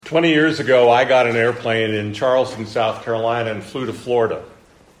20 years ago, I got an airplane in Charleston, South Carolina, and flew to Florida.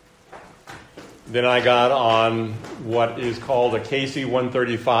 Then I got on what is called a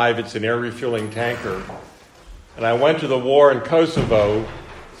KC-135. It's an air refueling tanker. And I went to the war in Kosovo,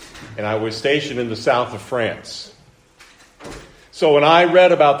 and I was stationed in the south of France. So when I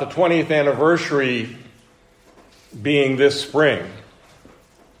read about the 20th anniversary being this spring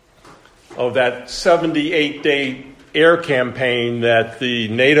of that 78-day air campaign that the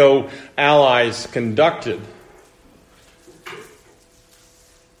NATO allies conducted,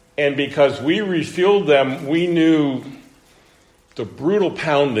 and because we refueled them, we knew the brutal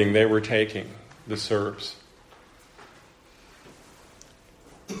pounding they were taking, the Serbs.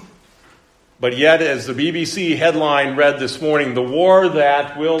 But yet, as the BBC headline read this morning, the war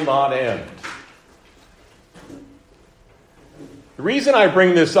that will not end. The reason I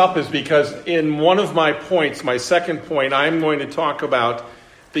bring this up is because in one of my points, my second point, I'm going to talk about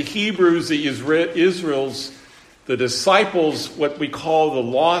the Hebrews, the Israel's, the disciples, what we call the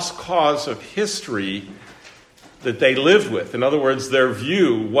lost cause of history that they lived with. In other words, their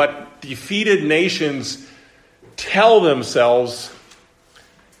view, what defeated nations tell themselves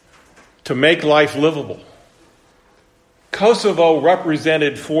to make life livable. Kosovo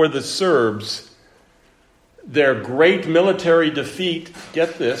represented for the Serbs their great military defeat,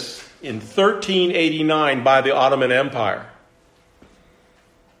 get this, in 1389 by the Ottoman Empire.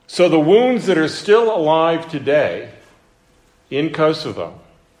 So the wounds that are still alive today in Kosovo,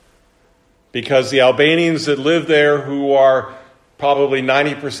 because the Albanians that live there, who are probably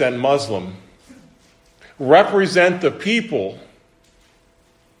 90% Muslim, represent the people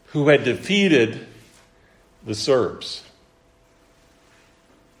who had defeated the Serbs.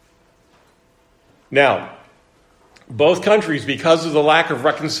 Now, both countries, because of the lack of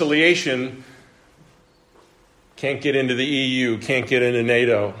reconciliation, can't get into the EU, can't get into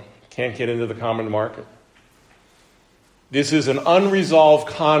NATO, can't get into the common market. This is an unresolved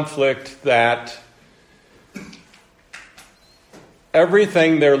conflict that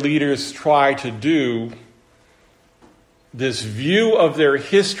everything their leaders try to do, this view of their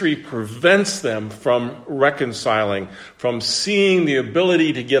history prevents them from reconciling, from seeing the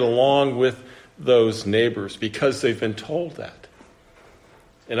ability to get along with those neighbors, because they've been told that.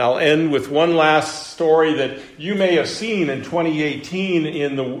 And I'll end with one last story that you may have seen in 2018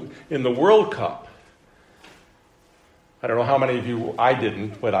 in the World Cup. I don't know how many of you, I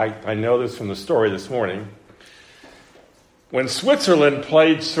didn't, but I know this from the story this morning. When Switzerland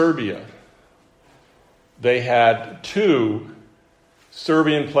played Serbia, they had two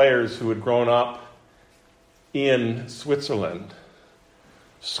Serbian players who had grown up in Switzerland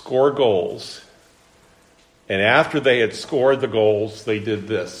score goals. And after they had scored the goals, they did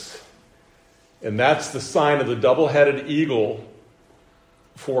this. And that's the sign of the double-headed eagle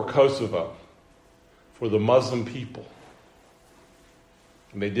for Kosovo, for the Muslim people.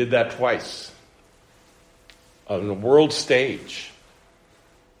 And they did that twice on the world stage.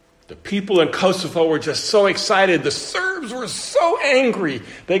 The people in Kosovo were just so excited. The Serbs were so angry.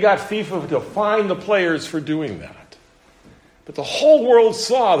 They got FIFA to fine the players for doing that. But the whole world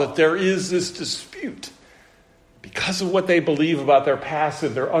saw that there is this dispute because of what they believe about their past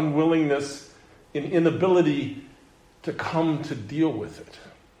and their unwillingness and inability to come to deal with it.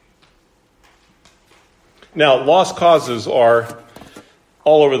 Now, lost causes are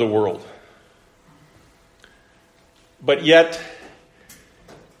all over the world. But yet,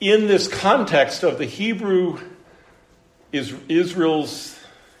 in this context of the Hebrew Israel's,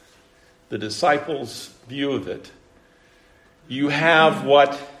 the disciples' view of it, you have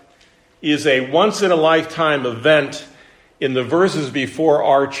what is a once-in-a-lifetime event in the verses before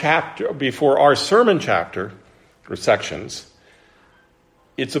our sermon chapter, or sections.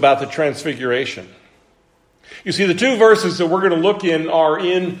 It's about the transfiguration. You see, the two verses that we're going to look in are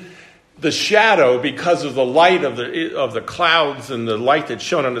in the shadow because of the light of the clouds and the light that's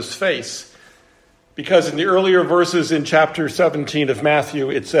shone on his face. Because in the earlier verses in chapter 17 of Matthew,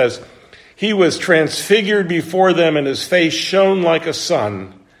 it says, "He was transfigured before them, and his face shone like a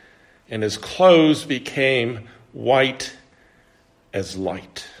sun, and his clothes became white as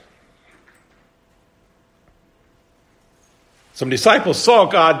light." Some disciples saw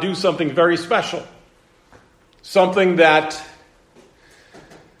God do something very special, something that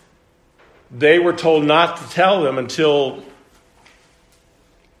they were told not to tell them until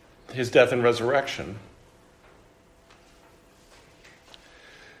his death and resurrection.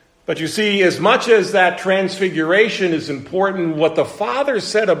 But you see, as much as that transfiguration is important, what the Father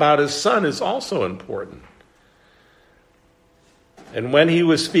said about his Son is also important. And when he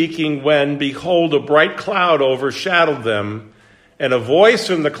was speaking, when, behold, a bright cloud overshadowed them, And a voice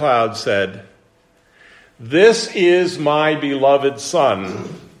from the cloud said, "This is my beloved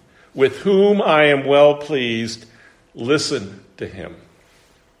Son, with whom I am well pleased. Listen to him."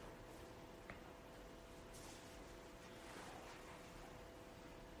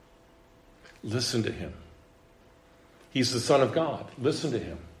 Listen to him. He's the Son of God. Listen to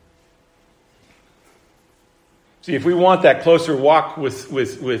him. See, if we want that closer walk with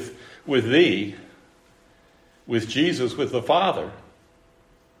thee, with Jesus, with the Father,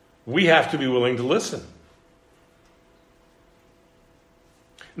 we have to be willing to listen.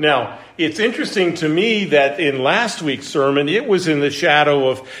 Now, it's interesting to me that in last week's sermon, it was in the shadow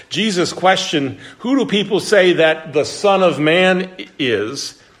of Jesus' question, who do people say that the Son of Man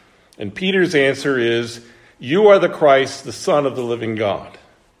is? And Peter's answer is, you are the Christ, the Son of the living God.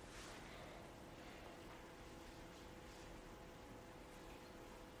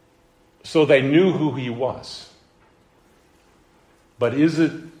 So they knew who he was. But is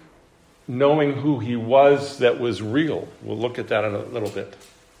it knowing who he was that was real? We'll look at that in a little bit.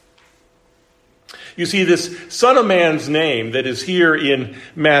 You see, this Son of Man's name that is here in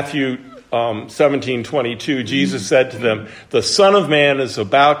Matthew 17:22, Jesus said to them, "The Son of Man is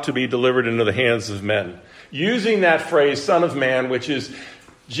about to be delivered into the hands of men." Using that phrase, Son of Man, which is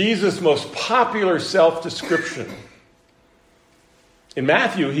Jesus' most popular self-description. In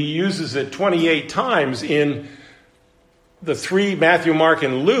Matthew, he uses it 28 times. In the three, Matthew, Mark,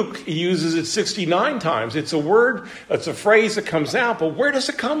 and Luke, he uses it 69 times. It's a word, it's a phrase that comes out, but where does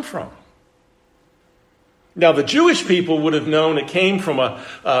it come from? Now, the Jewish people would have known it came from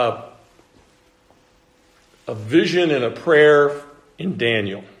a vision and a prayer in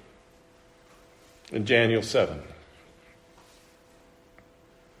Daniel 7.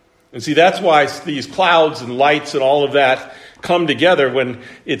 And see, that's why these clouds and lights and all of that come together when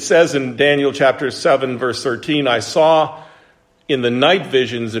it says in Daniel chapter 7, verse 13, "I saw in the night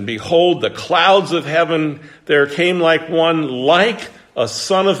visions, and behold, the clouds of heaven, there came like one like a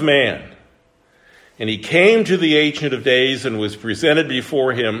son of man. And he came to the Ancient of Days and was presented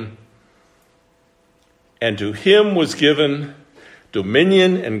before him. And to him was given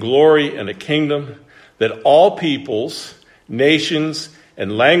dominion and glory and a kingdom, that all peoples, nations,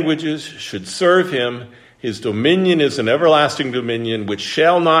 and languages should serve him. His dominion is an everlasting dominion which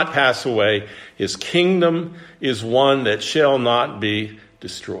shall not pass away. His kingdom is one that shall not be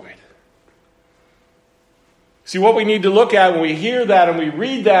destroyed." See, what we need to look at when we hear that and we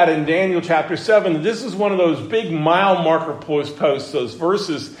read that in Daniel chapter 7, this is one of those big mile marker posts, those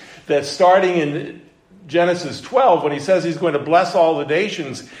verses that starting in Genesis 12, when he says he's going to bless all the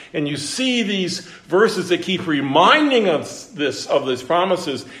nations, and you see these verses that keep reminding us of these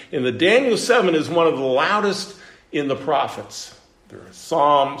promises, in the Daniel 7 is one of the loudest in the prophets. There are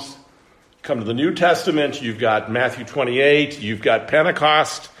Psalms. Come to the New Testament, you've got Matthew 28, you've got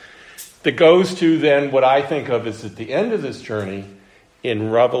Pentecost, that goes to then what I think of as at the end of this journey in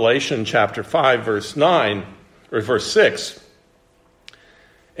Revelation chapter 5, verse 9, or verse 6.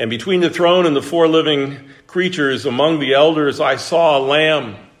 "And between the throne and the four living creatures among the elders, I saw a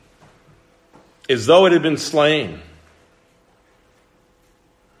lamb as though it had been slain.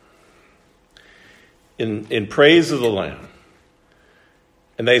 In praise of the Lamb.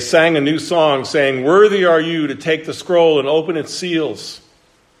 And they sang a new song, saying, 'Worthy are you to take the scroll and open its seals.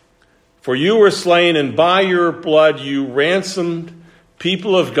 For you were slain, and by your blood you ransomed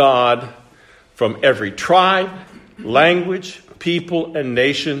people of God from every tribe, language, people, and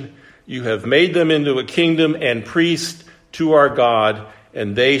nation. You have made them into a kingdom and priests to our God,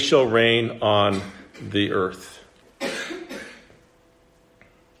 and they shall reign on the earth.'"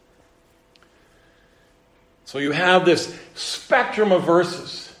 So you have this spectrum of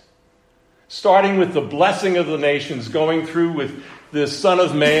verses, starting with the blessing of the nations, going through with this Son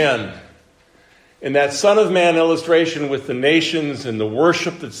of Man, and that Son of Man illustration with the nations and the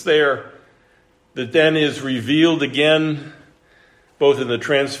worship that's there, that then is revealed again, both in the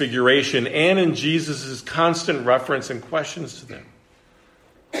Transfiguration and in Jesus' constant reference and questions to them.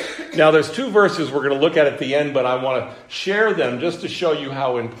 Now, there's two verses we're going to look at the end, but I want to share them just to show you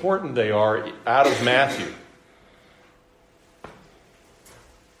how important they are out of Matthew.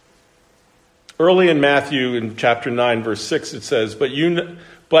 Early in Matthew, in chapter 9, verse 6, it says,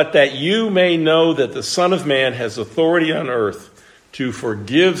 But that you may know that the Son of Man has authority on earth to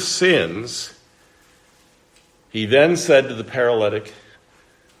forgive sins, he then said to the paralytic,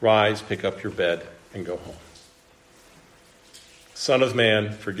 'Rise, pick up your bed, and go home.'" Son of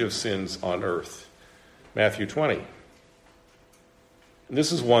Man forgives sins on earth. Matthew 20. And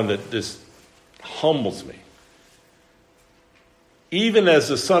this is one that just humbles me. "Even as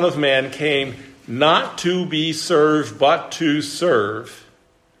the Son of Man came not to be served, but to serve,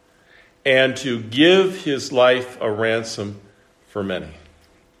 and to give his life a ransom for many.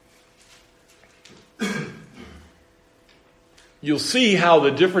 You'll see how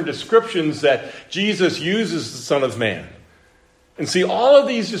the different descriptions that Jesus uses the Son of Man. And see, all of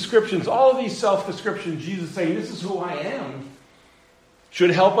these descriptions, all of these self-descriptions, Jesus saying, this is who I am, should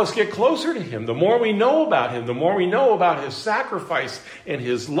help us get closer to him. The more we know about him, the more we know about his sacrifice and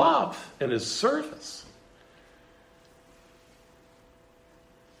his love and his service.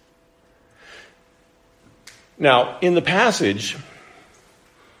 Now, in the passage,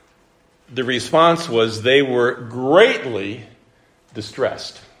 the response was they were greatly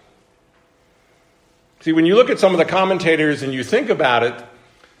distressed. See, when you look at some of the commentators and you think about it,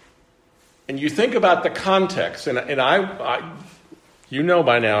 and you think about the context, and I you know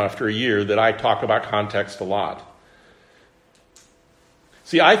by now after a year that I talk about context a lot.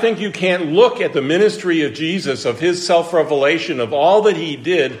 See, I think you can't look at the ministry of Jesus, of his self-revelation, of all that he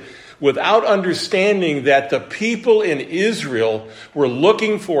did, without understanding that the people in Israel were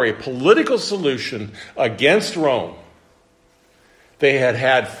looking for a political solution against Rome. They had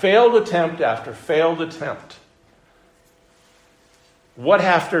had failed attempt after failed attempt. What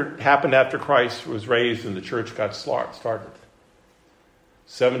happened after Christ was raised and the church got started?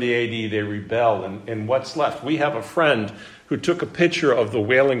 70 AD, they rebel, and what's left? We have a friend who took a picture of the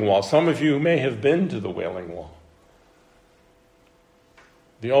Wailing Wall. Some of you may have been to the Wailing Wall.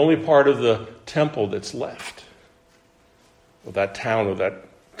 The only part of the temple that's left of that town of that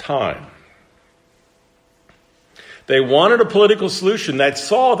time. They wanted a political solution. They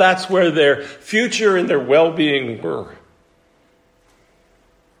saw that's where their future and their well-being were.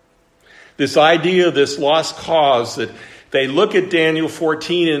 This idea, this lost cause, that they look at Daniel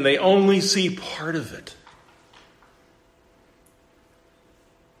 14 and they only see part of it.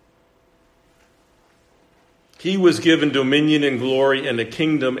 He was given dominion and glory and a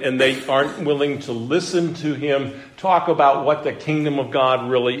kingdom, and they aren't willing to listen to him talk about what the kingdom of God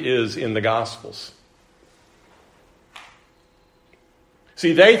really is in the Gospels.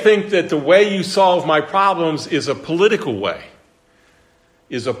 See, they think that the way you solve my problems is a political way,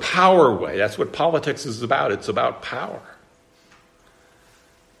 is a power way. That's what politics is about. It's about power.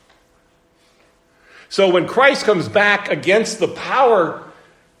 So when Christ comes back against the power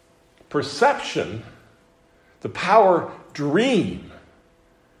perception, the power dream,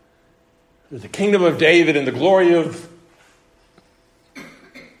 that the kingdom of David and the glory of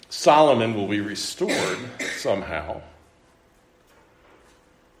Solomon will be restored somehow.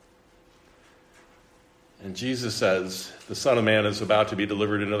 And Jesus says, the Son of Man is about to be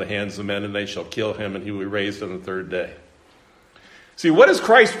delivered into the hands of men, and they shall kill him, and he will be raised on the third day. See, what does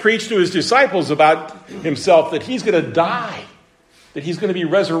Christ preach to his disciples about himself? That he's going to die, that he's going to be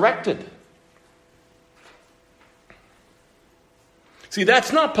resurrected. See,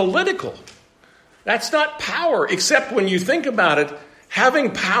 that's not political. That's not power, except when you think about it,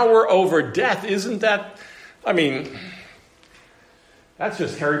 having power over death, isn't that, that's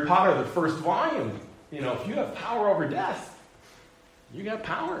just Harry Potter, the first volume. If you have power over death, you got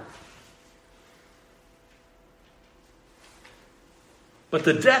power. But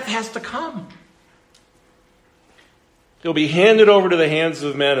the death has to come. He'll be handed over to the hands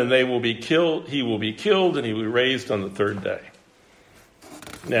of men, and they will be killed. He will be killed, and he will be raised on the third day.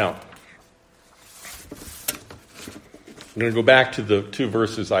 Now, I'm going to go back to the two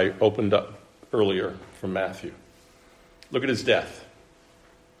verses I opened up earlier from Matthew. Look at his death.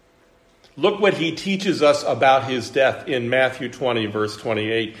 Look what he teaches us about his death in Matthew 20, verse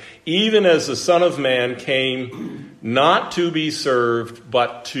 28. Even as the Son of Man came not to be served,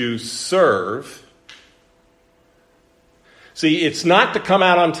 but to serve. See, it's not to come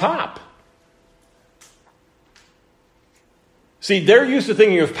out on top. See, they're used to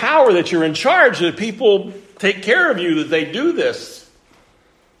thinking of power, that you're in charge, that people take care of you, that they do this,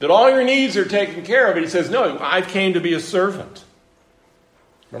 that all your needs are taken care of. And he says, no, I came to be a servant.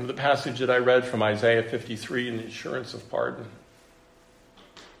 Remember the passage that I read from Isaiah 53 and the assurance of pardon?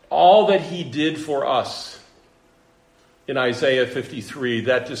 All that he did for us in Isaiah 53,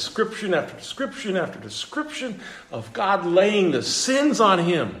 that description after description after description of God laying the sins on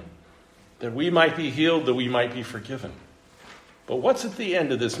him, that we might be healed, that we might be forgiven. But what's at the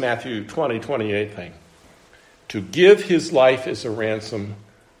end of this Matthew 20, 28 thing? To give his life as a ransom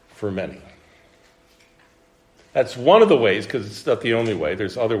for many. That's one of the ways, because it's not the only way.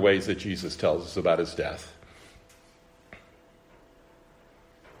 There's other ways that Jesus tells us about his death.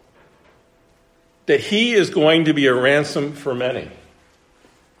 That he is going to be a ransom for many.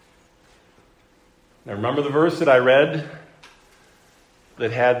 Now remember the verse that I read?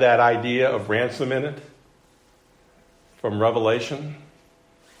 that had that idea of ransom in it from Revelation?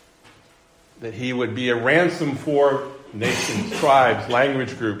 That he would be a ransom for nations, tribes,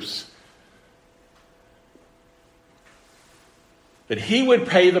 language groups. That he would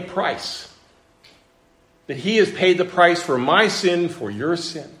pay the price. That he has paid the price for my sin, for your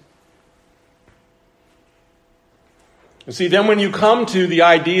sin. And see, then when you come to the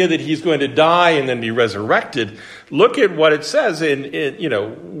idea that he's going to die and then be resurrected, look at what it says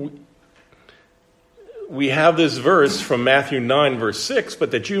we have this verse from Matthew 9, verse 6,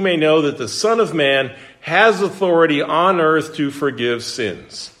 but that you may know that the Son of Man has authority on earth to forgive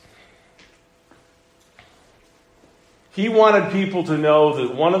sins. He wanted people to know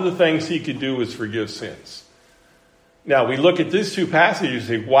that one of the things he could do was forgive sins. Now, we look at these two passages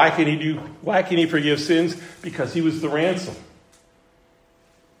and say, why can he forgive sins? Because he was the ransom.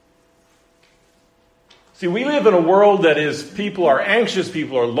 See, we live in a world that is, people are anxious,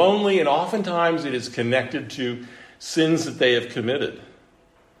 people are lonely, and oftentimes it is connected to sins that they have committed.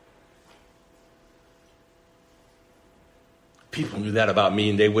 People knew that about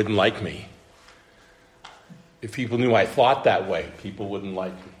me and they wouldn't like me. If people knew I thought that way, people wouldn't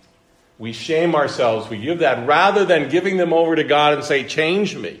like me. We shame ourselves. We give that rather than giving them over to God and say,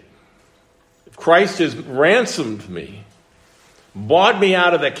 change me. If Christ has ransomed me, bought me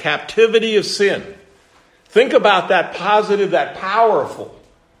out of the captivity of sin, think about that positive, that powerful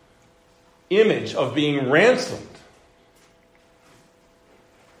image of being ransomed.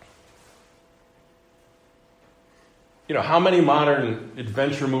 How many modern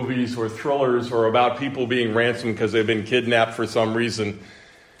adventure movies or thrillers are about people being ransomed because they've been kidnapped for some reason,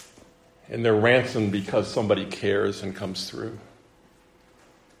 and they're ransomed because somebody cares and comes through?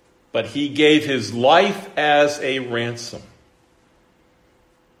 But he gave his life as a ransom.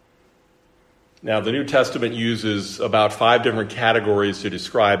 Now, the New Testament uses about 5 different categories to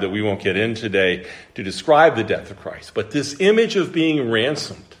describe, that we won't get in today, to describe the death of Christ. But this image of being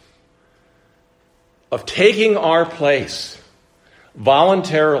ransomed, of taking our place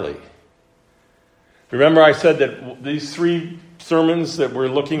voluntarily. Remember I said that these 3 sermons that we're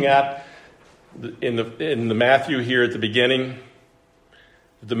looking at in the Matthew here at the beginning,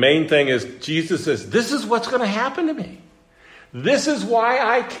 the main thing is Jesus says, this is what's going to happen to me. This is why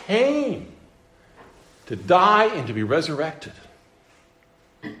I came. To die and to be resurrected.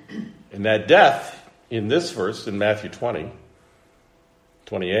 And that death, in this verse, in Matthew 20,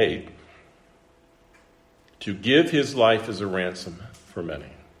 28, to give his life as a ransom for many.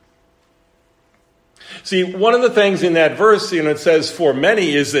 See, one of the things in that verse, it says for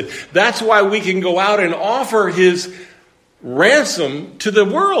many, is that's why we can go out and offer his ransom to the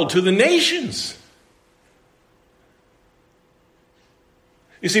world, to the nations.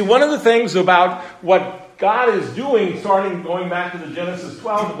 You see, one of the things about what God is doing, going back to the Genesis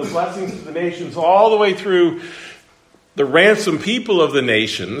 12, the blessings to the nations, all the way through the ransom people of the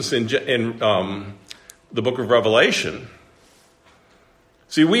nations in the book of Revelation.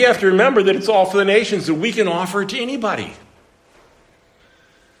 See, we have to remember that it's all for the nations, that we can offer it to anybody.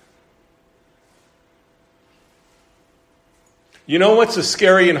 You know what's the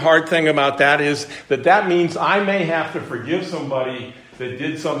scary and hard thing about that is that means I may have to forgive somebody that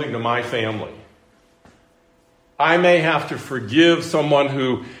did something to my family. I may have to forgive someone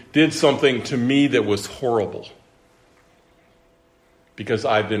who did something to me that was horrible because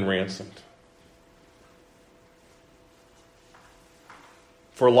I've been ransomed.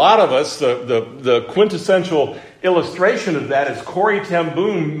 For a lot of us, the quintessential illustration of that is Corrie ten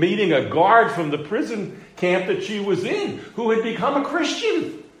Boom meeting a guard from the prison camp that she was in who had become a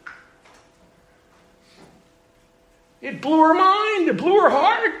Christian. It blew her mind. It blew her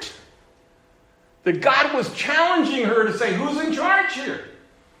heart. That God was challenging her to say, who's in charge here?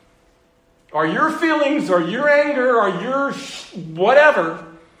 Are your feelings, or your anger, or your whatever?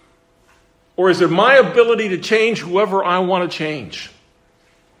 Or is it my ability to change whoever I want to change?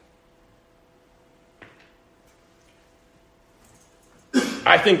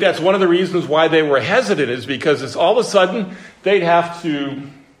 I think that's one of the reasons why they were hesitant, is because it's all of a sudden they'd have to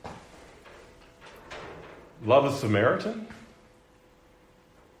love a Samaritan?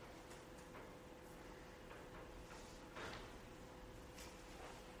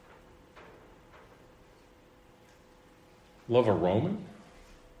 Love a Roman?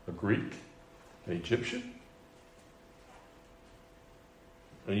 A Greek? An Egyptian?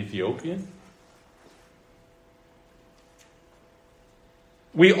 An Ethiopian?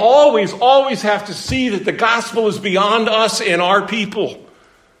 We always have to see that the gospel is beyond us and our people.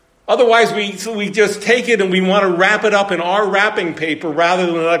 Otherwise, we just take it and we want to wrap it up in our wrapping paper rather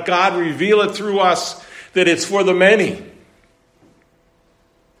than let God reveal it through us that it's for the many.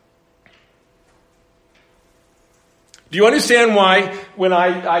 Do you understand why when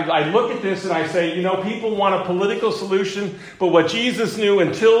I look at this and I say, people want a political solution, but what Jesus knew,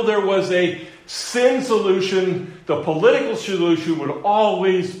 until there was a sin solution, the political solution would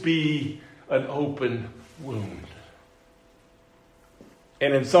always be an open wound.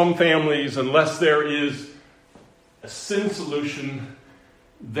 And in some families, unless there is a sin solution,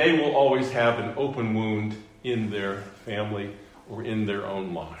 they will always have an open wound in their family or in their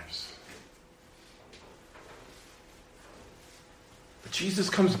own lives. But Jesus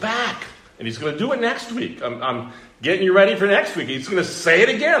comes back, and he's going to do it next week. I'm getting you ready for next week. He's going to say it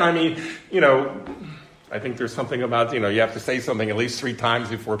again. I mean, I think there's something about, you have to say something at least 3 times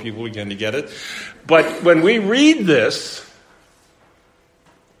before people begin to get it. But when we read this,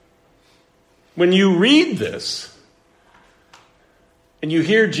 when you read this, and you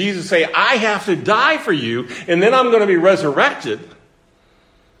hear Jesus say, I have to die for you, and then I'm going to be resurrected.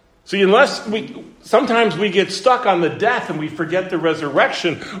 See, sometimes we get stuck on the death and we forget the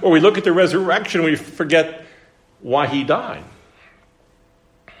resurrection, or we look at the resurrection and we forget why he died.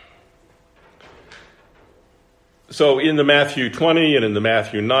 So in the Matthew 20 and in the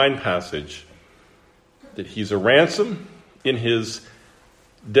Matthew 9 passage, that he's a ransom in his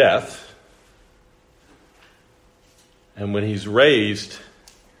death, and when he's raised,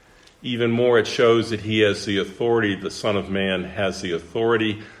 even more it shows that he has the authority, the Son of Man has the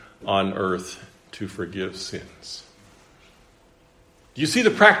authority on earth to forgive sins. Do you see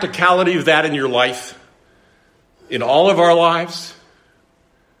the practicality of that in your life? In all of our lives?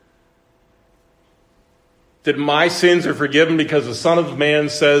 That my sins are forgiven because the Son of Man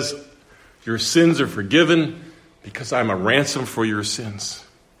says, your sins are forgiven because I'm a ransom for your sins.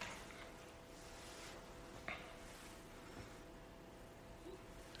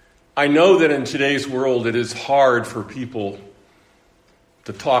 I know that in today's world it is hard for people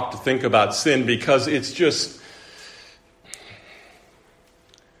to think about sin, because it's just,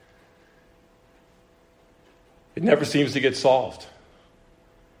 it never seems to get solved.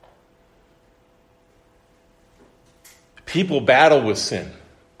 People battle with sin.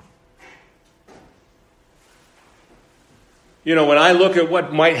 When I look at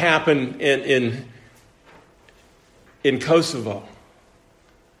what might happen in Kosovo,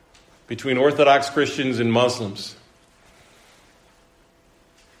 between Orthodox Christians and Muslims,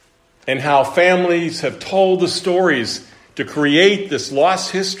 and how families have told the stories to create this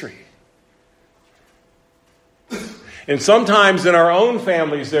lost history. And sometimes in our own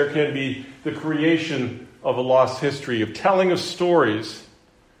families there can be the creation of a lost history, of telling of stories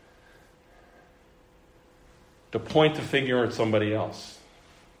to point the finger at somebody else.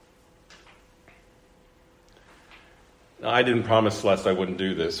 Now, I didn't promise Celeste I wouldn't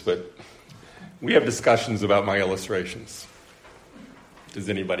do this, but we have discussions about my illustrations. Does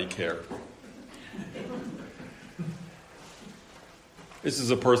anybody care? This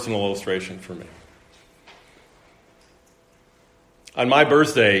is a personal illustration for me. On my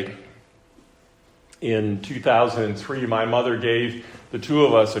birthday in 2003, my mother gave the two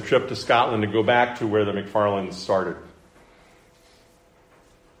of us a trip to Scotland to go back to where the McFarlands started.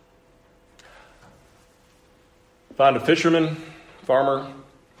 Found a farmer,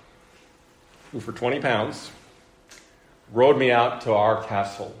 who for 20 pounds rowed me out to our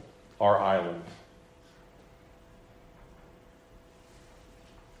castle, our island.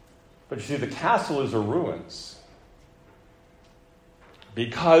 But you see, the castle is a ruins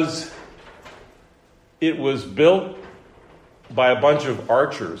because it was built by a bunch of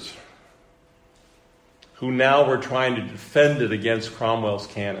archers who now were trying to defend it against Cromwell's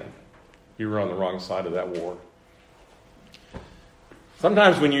cannon. You were on the wrong side of that war.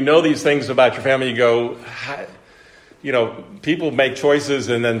 Sometimes when you know these things about your family, you go, people make choices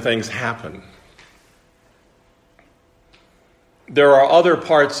and then things happen. There are other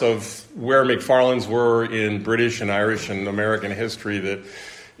parts of where McFarlands were in British and Irish and American history that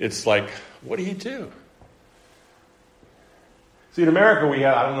it's like, what do you do? See, in America we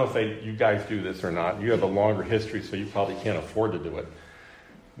have, I don't know if you guys do this or not, you have a longer history, so you probably can't afford to do it.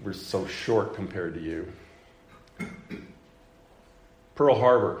 We're so short compared to you. Pearl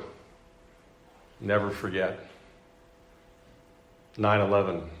Harbor, never forget.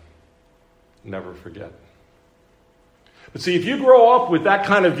 9/11, never forget. But see, if you grow up with that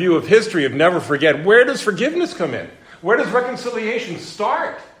kind of view of history, of never forget, where does forgiveness come in? Where does reconciliation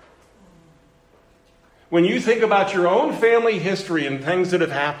start? When you think about your own family history and things that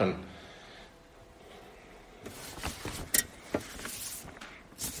have happened,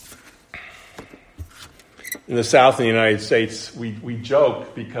 in the South in the United States, we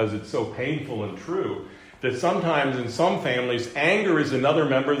joke, because it's so painful and true, that sometimes in some families, anger is another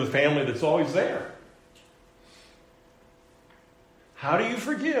member of the family that's always there.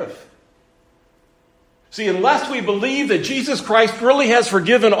 forgive. See, unless we believe that Jesus Christ really has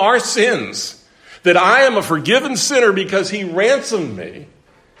forgiven our sins, that I am a forgiven sinner because he ransomed me,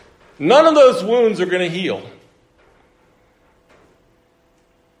 none of those wounds are going to heal.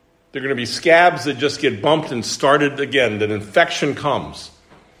 They're going to be scabs that just get bumped and started again, that infection comes.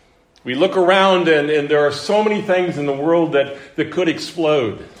 We look around and there are so many things in the world that could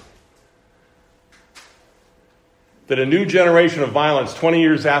explode. That a new generation of violence 20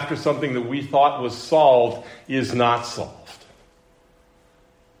 years after something that we thought was solved is not solved.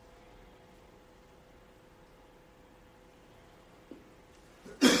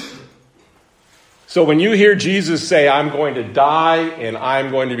 So when you hear Jesus say, I'm going to die and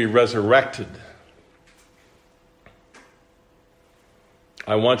I'm going to be resurrected,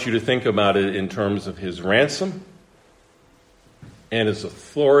 I want you to think about it in terms of his ransom and his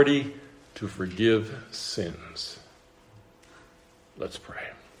authority to forgive sins. Let's pray.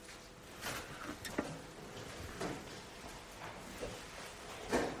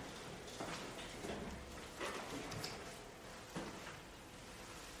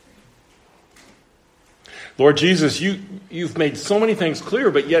 Lord Jesus, you've made so many things clear,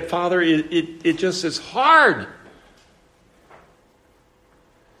 but yet, Father, it just is hard.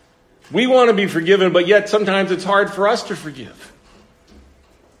 We want to be forgiven, but yet sometimes it's hard for us to forgive.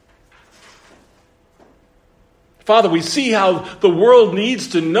 Father, we see how the world needs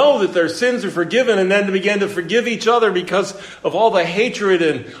to know that their sins are forgiven and then to begin to forgive each other because of all the hatred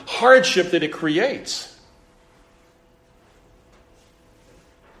and hardship that it creates.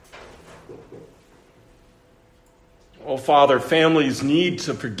 Oh, Father, families need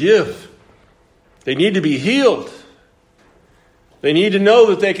to forgive. They need to be healed. They need to know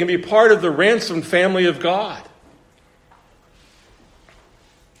that they can be part of the ransomed family of God.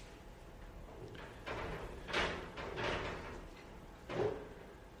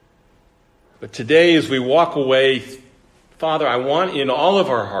 But today, as we walk away, Father, I want in all of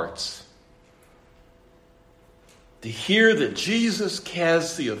our hearts to hear that Jesus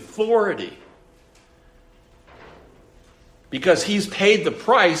has the authority because he's paid the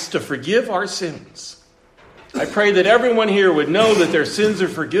price to forgive our sins. I pray that everyone here would know that their sins are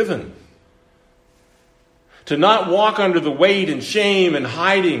forgiven. To not walk under the weight and shame and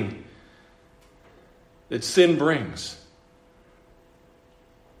hiding that sin brings.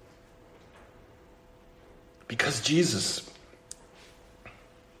 Because Jesus,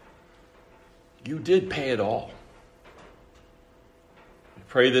 you did pay it all. I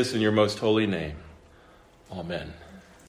pray this in your most holy name. Amen.